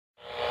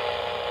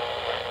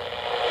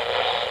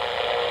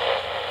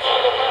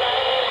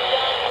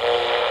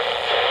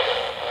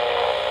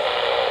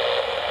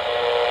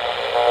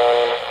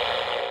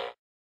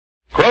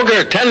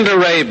Kroger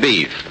Tenderay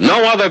Beef,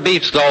 no other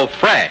beef so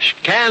fresh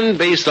can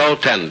be so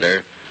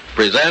tender,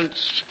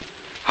 presents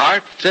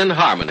Hearts in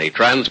Harmony,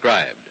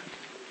 transcribed.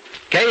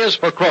 K is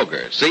for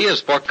Kroger, C is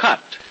for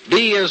cut,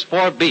 B is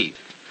for beef.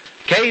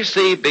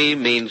 KCB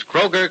means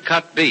Kroger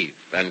cut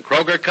beef, and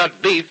Kroger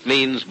cut beef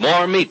means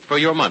more meat for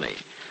your money.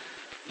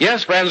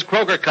 Yes, friends,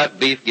 Kroger cut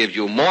beef gives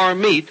you more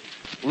meat,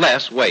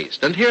 less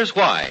waste. And here's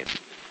why.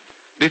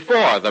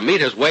 Before the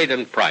meat is weighed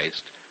and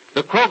priced,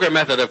 the Kroger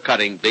method of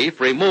cutting beef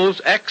removes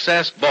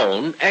excess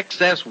bone,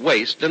 excess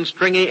waste, and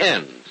stringy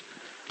ends.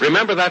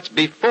 Remember, that's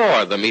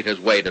before the meat is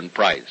weighed and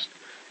priced.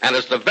 And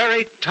it's the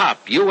very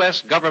top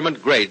U.S.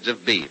 government grades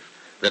of beef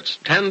that's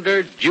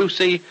tender,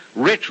 juicy,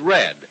 rich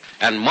red,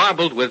 and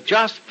marbled with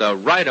just the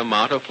right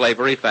amount of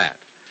flavory fat.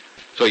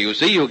 So you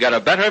see, you get a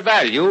better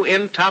value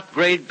in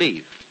top-grade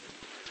beef.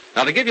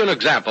 Now, to give you an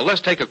example,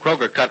 let's take a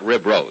Kroger cut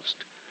rib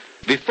roast.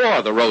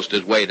 Before the roast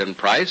is weighed and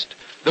priced,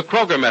 the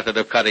Kroger method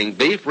of cutting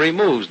beef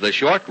removes the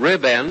short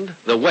rib end,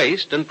 the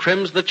waist, and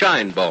trims the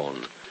chine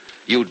bone.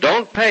 You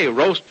don't pay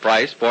roast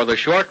price for the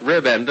short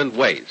rib end and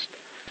waist.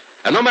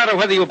 And no matter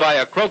whether you buy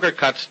a Kroger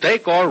cut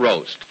steak or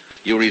roast,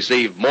 you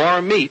receive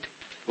more meat,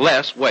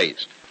 less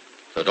waste.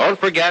 So don't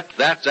forget,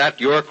 that's at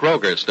your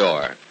Kroger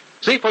store.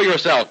 See for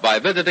yourself by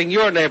visiting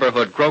your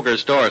neighborhood Kroger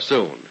store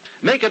soon.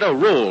 Make it a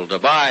rule to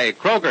buy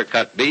Kroger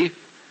cut beef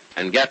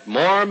and get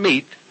more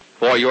meat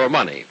for your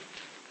money.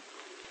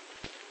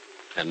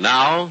 And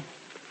now,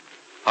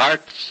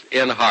 Hearts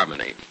in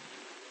Harmony.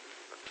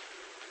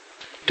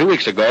 2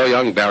 weeks ago,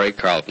 young Barry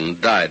Carlton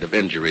died of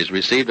injuries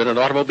received in an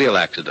automobile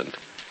accident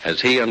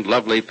as he and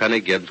lovely Penny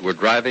Gibbs were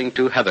driving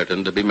to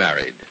Heatherton to be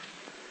married.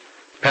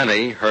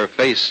 Penny, her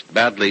face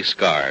badly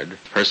scarred,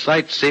 her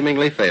sight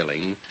seemingly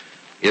failing,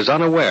 is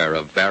unaware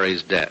of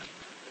Barry's death,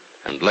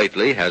 and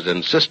lately has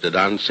insisted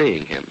on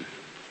seeing him.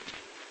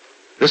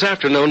 This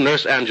afternoon,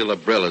 Nurse Angela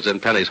Brill is in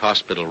Penny's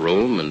hospital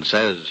room and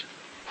says,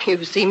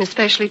 "You seem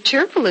especially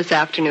cheerful this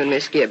afternoon,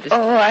 Miss Gibbs."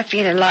 Oh, I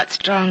feel a lot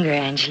stronger,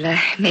 Angela.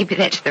 Maybe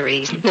that's the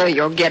reason. No,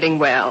 you're getting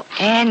well.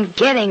 And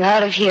getting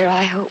out of here,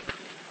 I hope.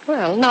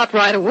 Well, not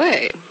right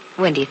away.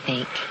 When do you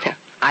think?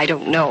 I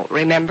don't know.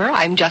 Remember,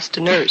 I'm just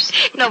a nurse.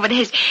 No, but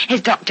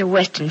has Dr.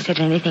 Weston said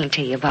anything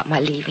to you about my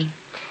leaving?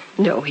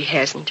 No, he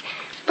hasn't.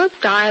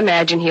 But I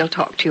imagine he'll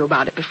talk to you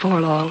about it before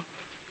long.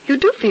 You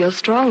do feel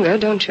stronger,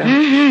 don't you?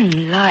 Mm-hmm,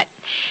 a lot.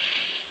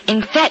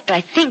 In fact,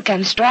 I think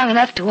I'm strong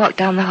enough to walk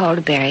down the hall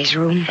to Barry's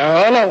room.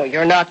 Oh, no,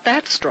 you're not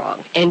that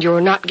strong. And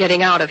you're not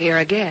getting out of here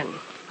again.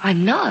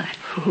 I'm not.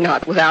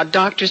 Not without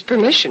doctor's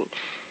permission.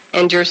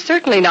 And you're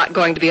certainly not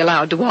going to be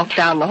allowed to walk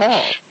down the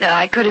hall. No,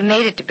 I could have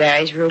made it to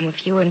Barry's room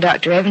if you and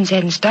Dr. Evans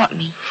hadn't stopped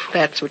me.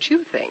 That's what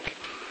you think.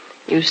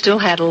 You still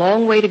had a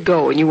long way to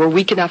go, and you were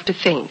weak enough to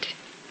faint.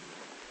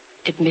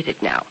 Admit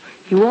it now.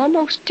 You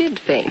almost did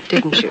faint,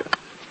 didn't you?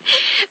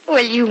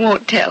 Well, you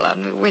won't tell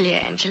on me, will you,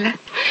 Angela?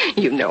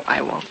 You know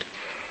I won't.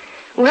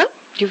 Well,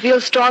 do you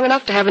feel strong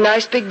enough to have a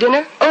nice big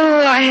dinner?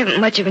 Oh, I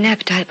haven't much of an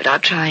appetite, but I'll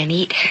try and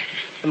eat.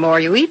 The more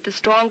you eat, the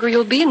stronger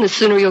you'll be, and the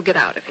sooner you'll get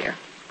out of here.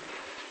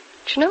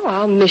 But you know,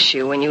 I'll miss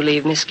you when you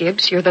leave, Miss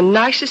Gibbs. You're the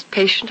nicest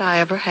patient I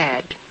ever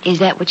had. Is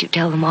that what you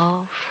tell them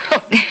all?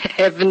 Oh,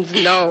 heavens,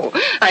 no.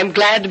 I'm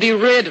glad to be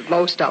rid of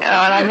most of them. Oh,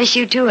 I miss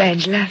you too,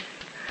 Angela.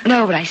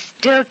 No, but I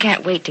still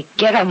can't wait to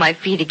get on my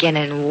feet again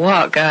and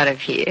walk out of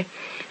here.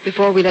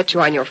 Before we let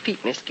you on your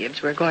feet, Miss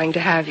Gibbs, we're going to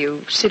have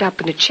you sit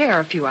up in a chair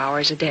a few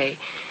hours a day.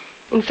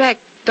 In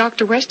fact,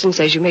 Dr. Weston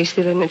says you may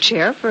sit in a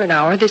chair for an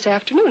hour this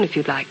afternoon if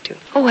you'd like to.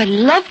 Oh, I'd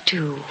love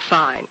to.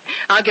 Fine.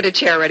 I'll get a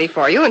chair ready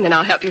for you, and then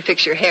I'll help you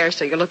fix your hair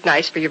so you look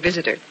nice for your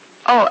visitor.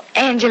 Oh,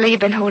 Angela,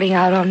 you've been holding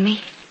out on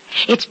me.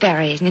 It's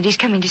Barry, isn't it? He's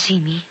coming to see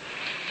me.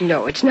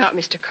 No, it's not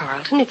Mr.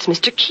 Carlton. It's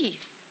Mr.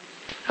 Keith.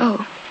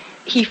 Oh.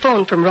 He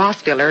phoned from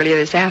Rossville earlier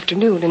this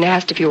afternoon and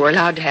asked if you were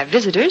allowed to have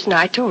visitors, and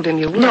I told him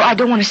you were. No, I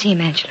don't want to see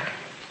him, Angela.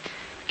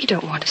 You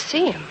don't want to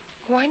see him?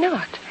 Why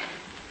not?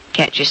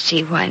 Can't you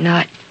see why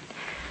not?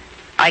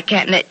 I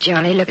can't let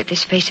Johnny look at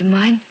this face of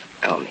mine.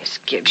 Oh, Miss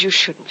Gibbs, you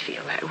shouldn't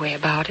feel that way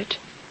about it.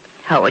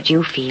 How would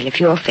you feel if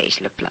your face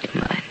looked like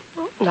mine?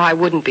 Well, I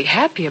wouldn't be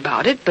happy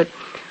about it, but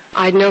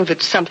I'd know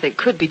that something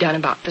could be done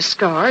about the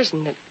scars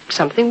and that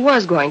something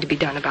was going to be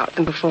done about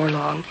them before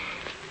long.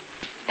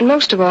 And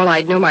most of all,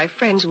 I'd know my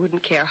friends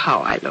wouldn't care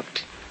how I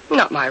looked.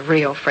 Not my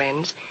real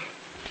friends.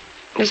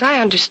 As I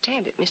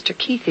understand it, Mr.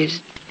 Keith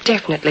is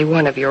definitely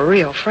one of your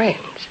real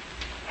friends.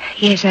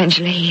 Yes,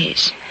 Angela, he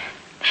is.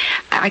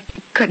 I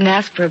couldn't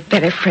ask for a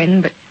better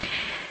friend, but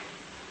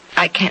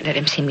I can't let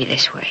him see me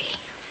this way.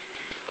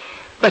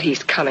 But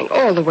he's coming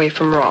all the way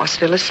from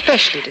Rossville,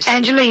 especially to see...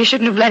 Angela, you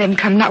shouldn't have let him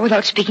come, not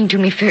without speaking to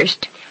me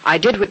first. I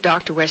did what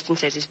Dr. Weston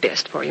says is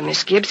best for you,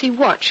 Miss Gibbs. He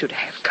wants you to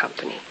have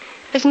company.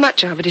 As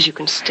much of it as you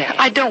can stand.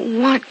 I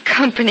don't want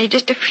company,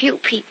 just a few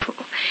people.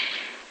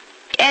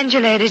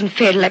 Angela, it isn't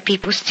fair to let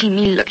people see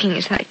me looking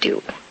as I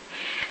do.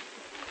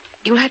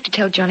 You'll have to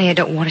tell Johnny I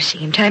don't want to see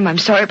him. Tell him I'm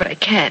sorry, but I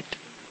can't.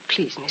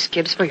 Please, Miss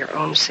Gibbs, for your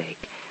own sake.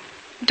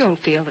 Don't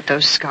feel that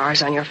those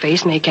scars on your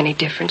face make any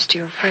difference to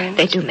your friend.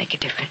 They do make a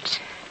difference.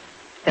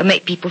 They'll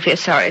make people feel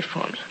sorry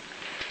for me.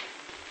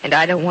 And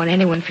I don't want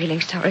anyone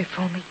feeling sorry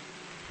for me.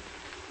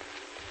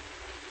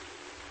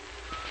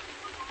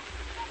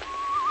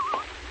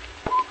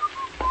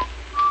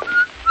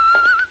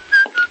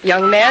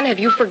 Young man, have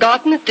you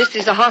forgotten that this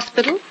is a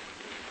hospital?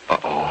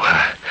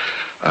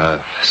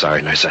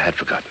 Sorry, nurse, I had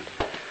forgotten.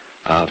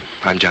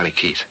 I'm Johnny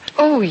Keith.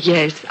 Oh,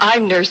 yes.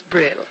 I'm Nurse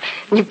Brill.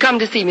 You've come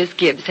to see Miss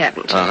Gibbs,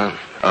 haven't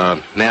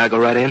you? May I go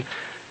right in?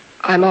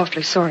 I'm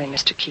awfully sorry,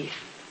 Mr. Keith,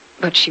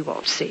 but she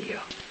won't see you.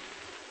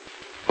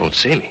 Won't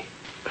see me?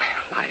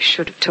 I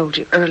should have told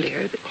you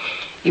earlier that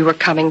you were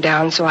coming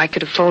down so I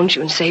could have phoned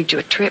you and saved you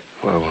a trip.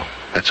 Well,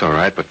 that's all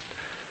right, but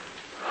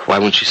why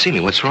won't she see me?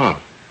 What's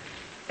wrong?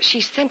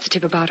 She's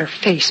sensitive about her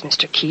face,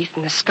 Mr. Keith,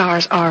 and the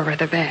scars are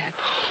rather bad.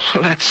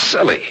 Well, that's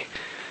silly.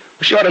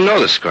 Well, she ought to know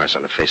the scars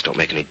on her face don't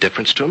make any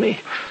difference to me.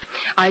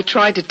 I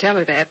tried to tell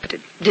her that, but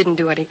it didn't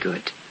do any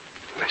good.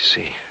 I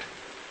see.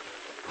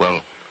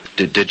 Well,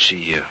 did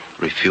she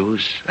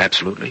refuse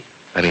absolutely?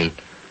 I mean,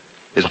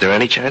 isn't there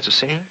any chance of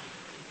seeing her?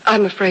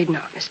 I'm afraid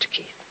not, Mr.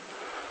 Keith.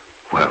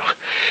 Well,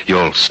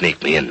 you'll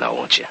sneak me in, though,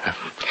 won't you?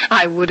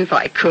 I would if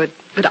I could,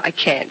 but I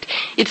can't.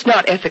 It's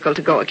not ethical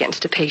to go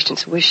against a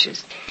patient's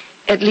wishes.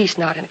 At least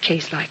not in a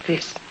case like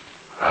this.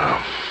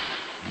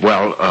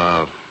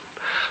 Well,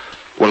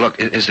 look,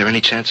 is there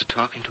any chance of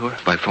talking to her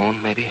by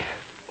phone, maybe?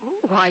 Oh,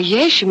 why,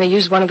 yes, you may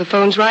use one of the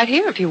phones right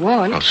here if you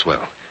want. Oh,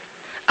 swell.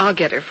 I'll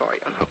get her for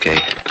you. Okay.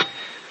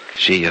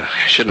 She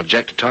shouldn't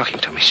object to talking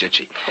to me, should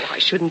she? Oh, I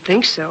shouldn't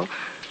think so.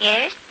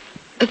 Yes?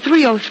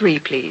 303,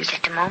 please.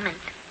 Just a moment.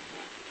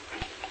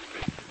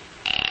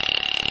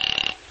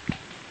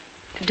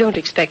 Don't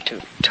expect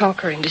to talk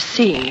her into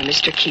seeing you,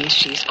 Mr. Keith.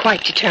 She's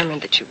quite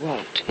determined that you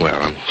won't.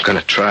 Well, I'm going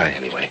to try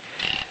anyway.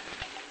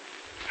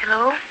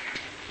 Hello?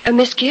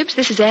 Miss Gibbs,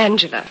 this is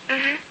Angela.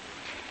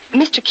 Mm-hmm.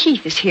 Mr.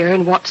 Keith is here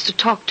and wants to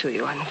talk to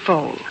you on the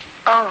phone.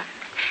 Oh.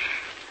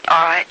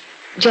 All right.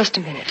 Just a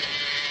minute.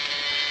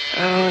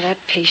 Oh, that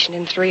patient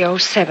in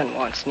 307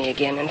 wants me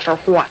again. And for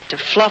what? To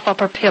fluff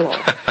up her pillow.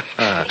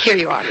 Here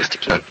you are, Mr.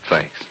 Keith.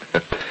 Thanks.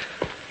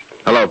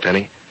 Hello,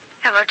 Penny.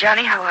 Hello,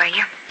 Johnny. How are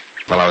you?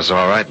 Well, I was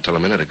all right until a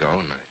minute ago,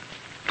 and I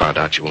found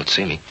out you won't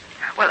see me.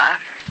 Well,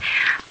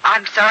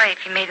 I'm sorry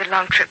if you made the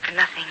long trip for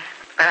nothing,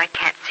 but I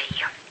can't see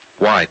you.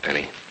 Why,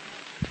 Penny?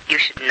 You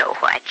should know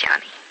why,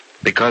 Johnny.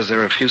 Because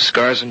there are a few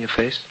scars on your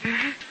face?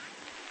 Mm-hmm.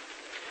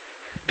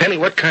 Penny,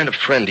 what kind of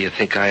friend do you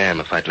think I am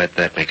if I'd let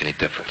that make any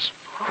difference?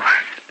 Oh,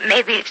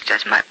 maybe it's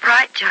just my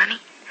pride, Johnny.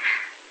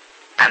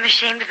 I'm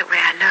ashamed of the way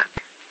I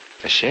look.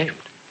 Ashamed?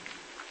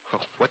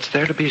 Oh, what's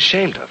there to be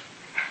ashamed of?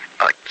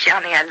 Oh,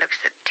 Johnny, I look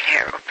so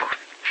terrible.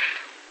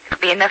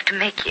 It'll be enough to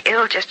make you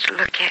ill just to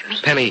look at me.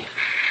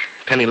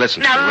 Penny,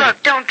 listen to me. Now,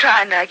 look, don't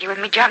try and argue with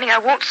me, Johnny. I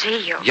won't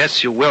see you.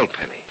 Yes, you will,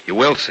 Penny. You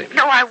will see me.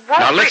 No, I won't.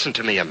 Now, listen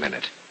to me a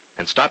minute.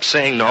 And stop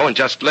saying no and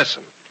just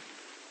listen.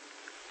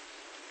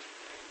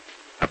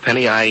 Now,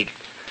 Penny, I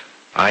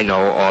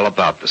know all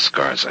about the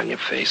scars on your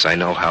face. I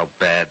know how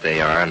bad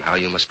they are and how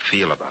you must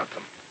feel about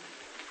them.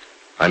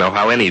 I know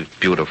how any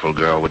beautiful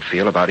girl would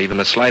feel about even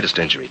the slightest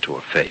injury to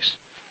her face.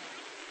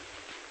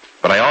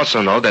 But I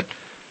also know that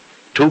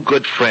two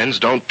good friends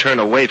don't turn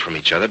away from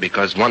each other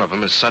because one of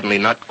them is suddenly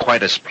not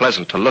quite as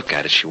pleasant to look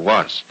at as she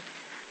was.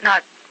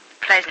 Not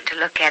pleasant to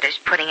look at is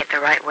putting it the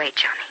right way,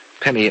 Johnny.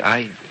 Penny,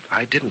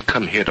 I didn't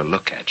come here to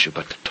look at you,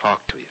 but to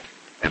talk to you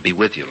and be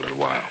with you a little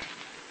while.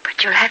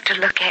 But you'll have to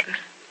look at me.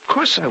 Of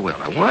course I will.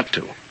 I want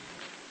to.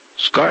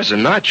 Scars or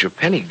not, you're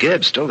Penny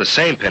Gibbs, still the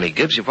same Penny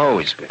Gibbs you've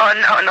always been.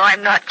 Oh, no,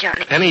 I'm not,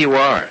 Johnny. Penny, you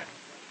are.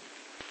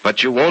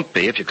 But you won't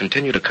be if you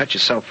continue to cut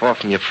yourself off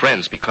from your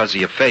friends because of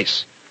your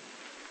face.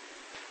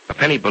 Now,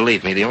 Penny,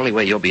 believe me, the only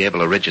way you'll be able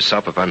to rid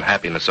yourself of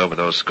unhappiness over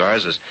those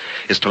scars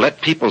is to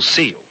let people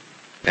see you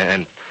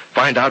and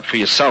find out for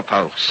yourself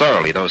how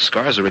thoroughly those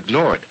scars are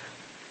ignored.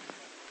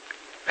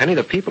 Penny,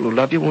 the people who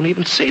love you won't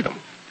even see them.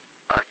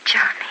 Oh,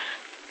 Johnny.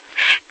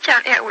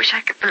 Johnny, I wish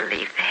I could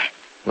believe that.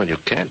 Well, you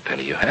can't,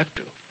 Penny. You have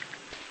to.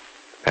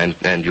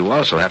 And you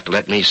also have to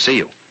let me see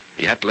you.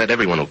 You have to let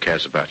everyone who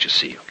cares about you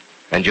see you.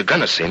 And you're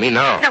going to see me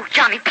now. No,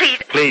 Johnny, please.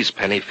 Please,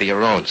 Penny, for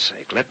your own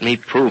sake, let me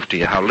prove to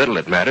you how little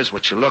it matters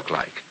what you look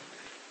like.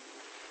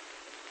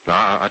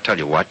 Now, I'll tell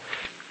you what.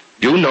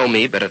 You know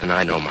me better than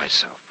I know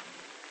myself.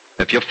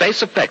 If your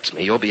face affects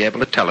me, you'll be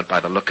able to tell it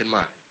by the look in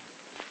mine.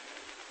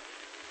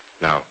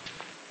 Now,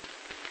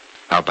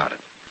 how about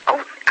it?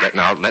 Oh,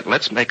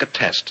 Let's make a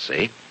test,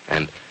 see?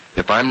 And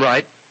if I'm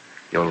right,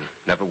 you'll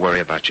never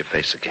worry about your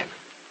face again.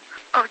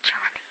 Oh,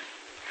 Johnny.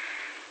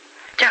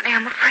 Johnny,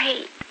 I'm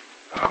afraid.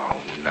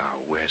 Oh, now,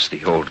 where's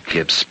the old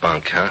Gibbs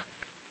spunk, huh?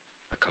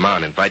 Now, come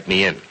on, invite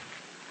me in.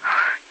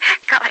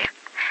 Golly,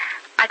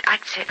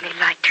 I'd certainly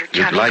like to,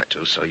 Johnny. You'd like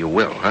to, so you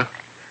will, huh?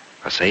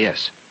 I'll say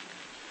yes.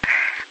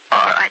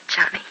 All right,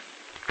 Johnny.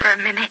 For a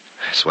minute.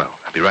 Swell.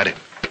 I'll be right in.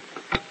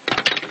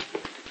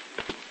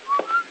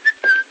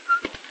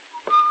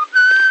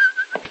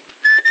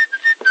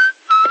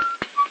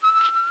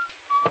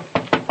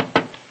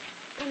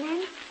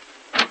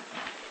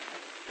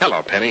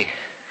 Hello, Penny.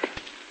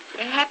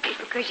 You're happy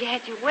because you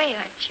had your way,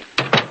 aren't you?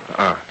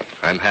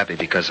 I'm happy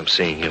because I'm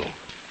seeing you.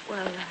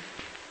 Well,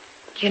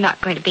 You're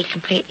not going to be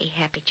completely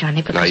happy,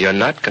 Johnny, because... Now, you're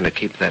not going to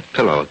keep that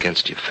pillow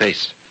against your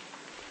face.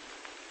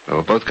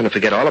 We're both going to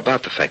forget all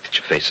about the fact that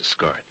your face is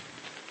scarred.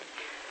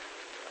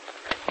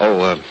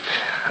 Oh,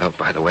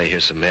 by the way,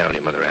 here's some mail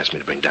your mother asked me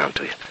to bring down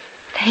to you.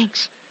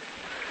 Thanks.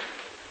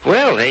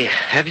 Well, they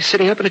have you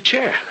sitting up in a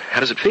chair. How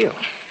does it feel?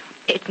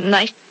 It's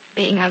nice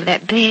being out of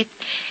that bed.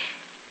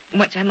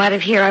 Once I'm out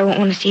of here, I won't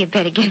want to see a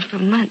bed again for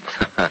months.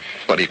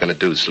 What are you going to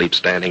do, sleep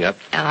standing up?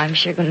 Oh, I'm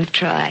sure going to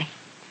try.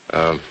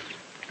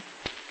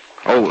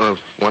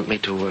 Want me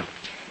to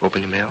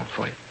open your mail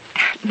for you?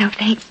 No,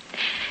 thanks.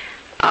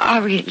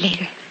 I'll read it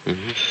later.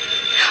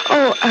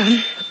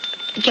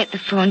 Mm-hmm. Get the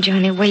phone,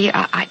 Johnny, will you?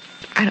 I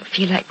don't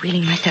feel like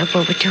reading myself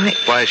over to it.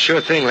 Why,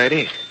 sure thing,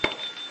 lady.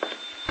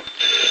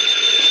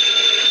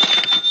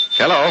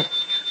 Hello.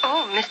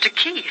 Oh, Mr.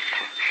 Keith.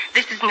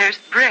 This is Nurse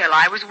Brill.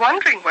 I was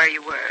wondering where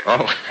you were.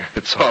 Oh,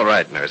 it's all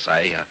right, nurse.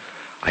 I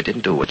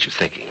didn't do what you're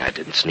thinking. I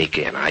didn't sneak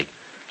in. I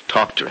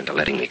talked her into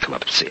letting me come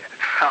up and see her.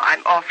 Oh,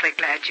 I'm awfully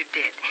glad you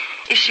did.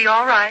 Is she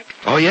all right?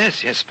 Oh,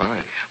 yes,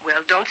 fine.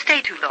 Well, don't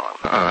stay too long.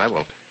 I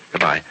won't.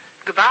 Goodbye.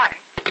 Goodbye.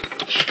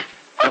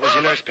 That was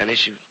your nurse, Penny.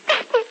 She...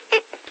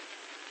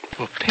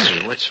 Well,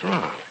 Penny, what's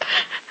wrong?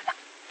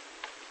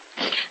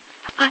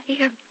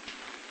 I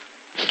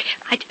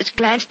just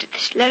glanced at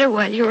this letter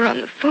while you were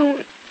on the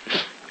phone.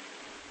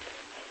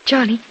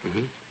 Johnny.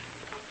 Mm-hmm.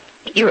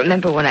 You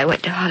remember when I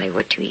went to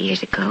Hollywood 2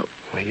 years ago?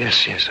 Well,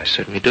 yes, I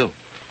certainly do.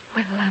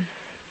 Well,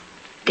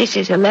 this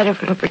is a letter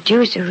from a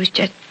producer who's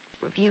just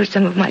reviewed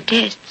some of my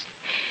tests.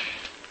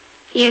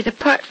 He has a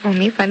part for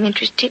me if I'm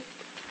interested.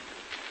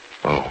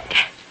 Oh.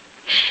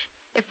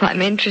 If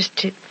I'm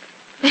interested.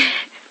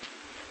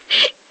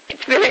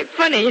 It's very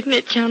funny, isn't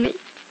it, Johnny?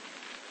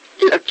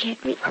 Look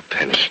at me. Now,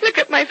 Penny. Look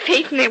at my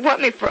face, and they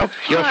want me for a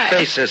part. Your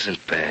face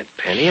isn't bad,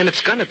 Penny, and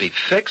it's going to be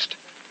fixed.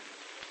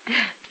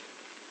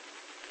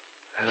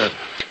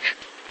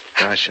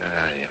 Gosh,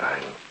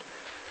 I'm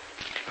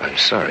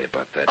sorry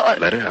about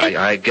that letter.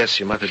 I guess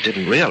your mother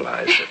didn't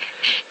realize it.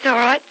 It's all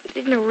right.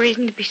 There's no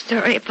reason to be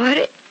sorry about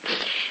it.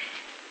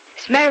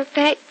 As a matter of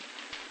fact,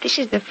 this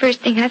is the first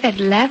thing I've had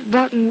to laugh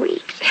about in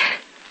weeks.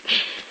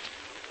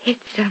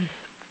 It's,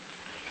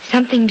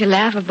 something to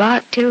laugh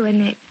about, too,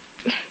 isn't it?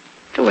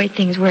 The way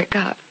things work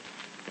out.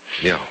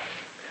 Yeah,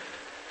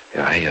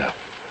 I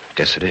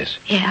guess it is.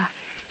 Yeah,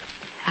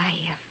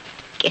 I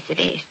guess it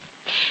is.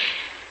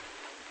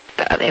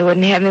 They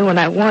wouldn't have me when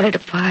I wanted a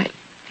part.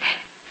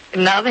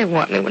 And now they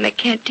want me when I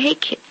can't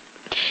take it.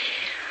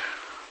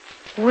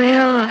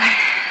 Well,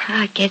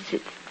 I guess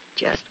it's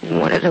just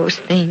one of those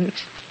things.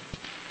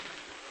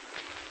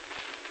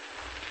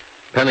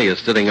 Penny is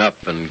sitting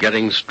up and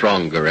getting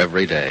stronger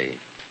every day.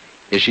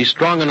 Is she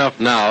strong enough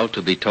now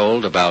to be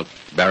told about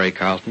Barry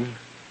Carlton?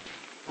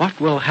 What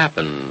will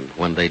happen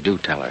when they do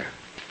tell her?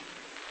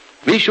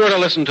 Be sure to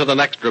listen to the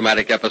next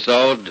dramatic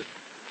episode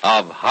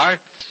of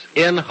Hearts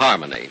in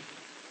Harmony.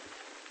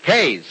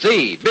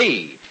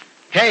 KCB.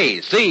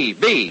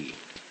 KCB.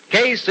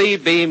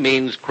 KCB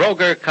means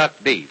Kroger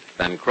cut beef,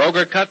 and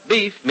Kroger cut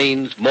beef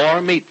means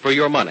more meat for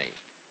your money.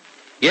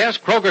 Yes,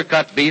 Kroger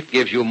cut beef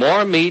gives you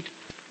more meat,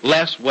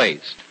 less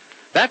waste.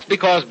 That's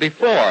because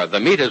before the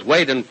meat is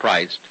weighed and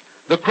priced,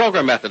 the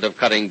Kroger method of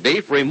cutting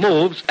beef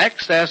removes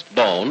excess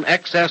bone,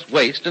 excess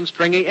waste, and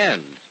stringy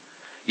ends.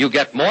 You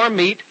get more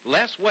meat,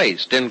 less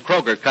waste in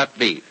Kroger cut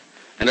beef.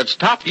 And it's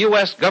top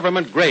U.S.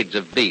 government grades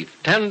of beef,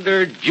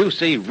 tender,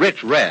 juicy,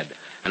 rich red,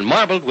 and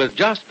marbled with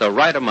just the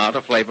right amount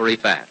of flavory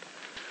fat.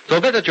 So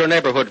visit your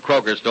neighborhood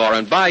Kroger store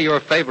and buy your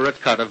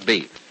favorite cut of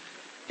beef.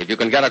 If you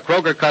can get a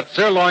Kroger cut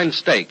sirloin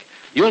steak,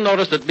 you'll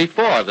notice that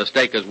before the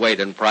steak is weighed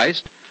and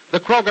priced, the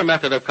Kroger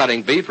method of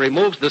cutting beef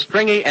removes the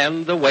stringy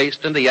end, the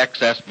waste, and the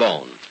excess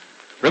bone.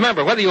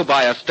 Remember, whether you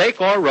buy a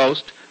steak or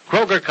roast,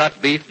 Kroger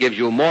cut beef gives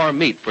you more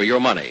meat for your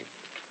money.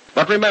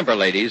 But remember,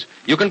 ladies,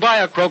 you can buy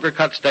a Kroger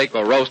cut steak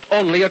or roast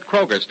only at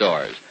Kroger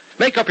stores.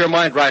 Make up your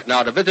mind right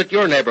now to visit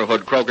your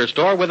neighborhood Kroger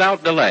store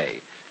without delay.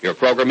 Your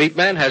Kroger meat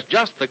man has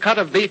just the cut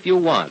of beef you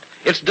want.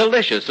 It's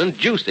delicious and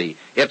juicy.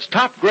 It's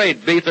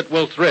top-grade beef that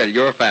will thrill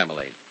your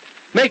family.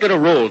 Make it a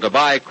rule to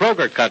buy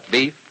Kroger cut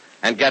beef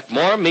and get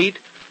more meat,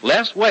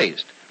 less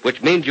waste,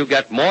 which means you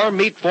get more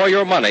meat for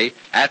your money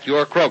at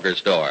your Kroger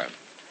store.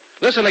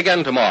 Listen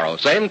again tomorrow,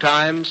 same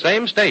time,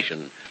 same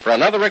station, for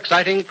another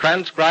exciting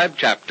transcribed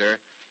chapter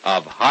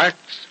of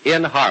Hearts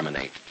in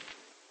Harmony.